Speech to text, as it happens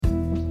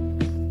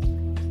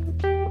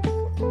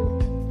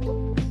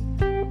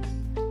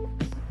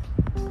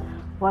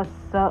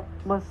What's up?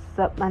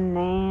 My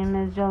name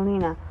is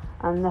Jolena.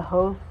 I'm the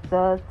host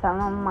of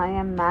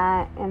Telemaya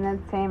Mad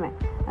Entertainment.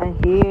 I'm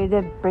here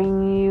to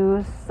bring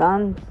you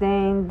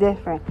something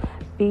different.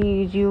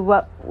 Feed you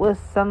up with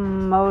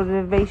some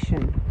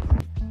motivation.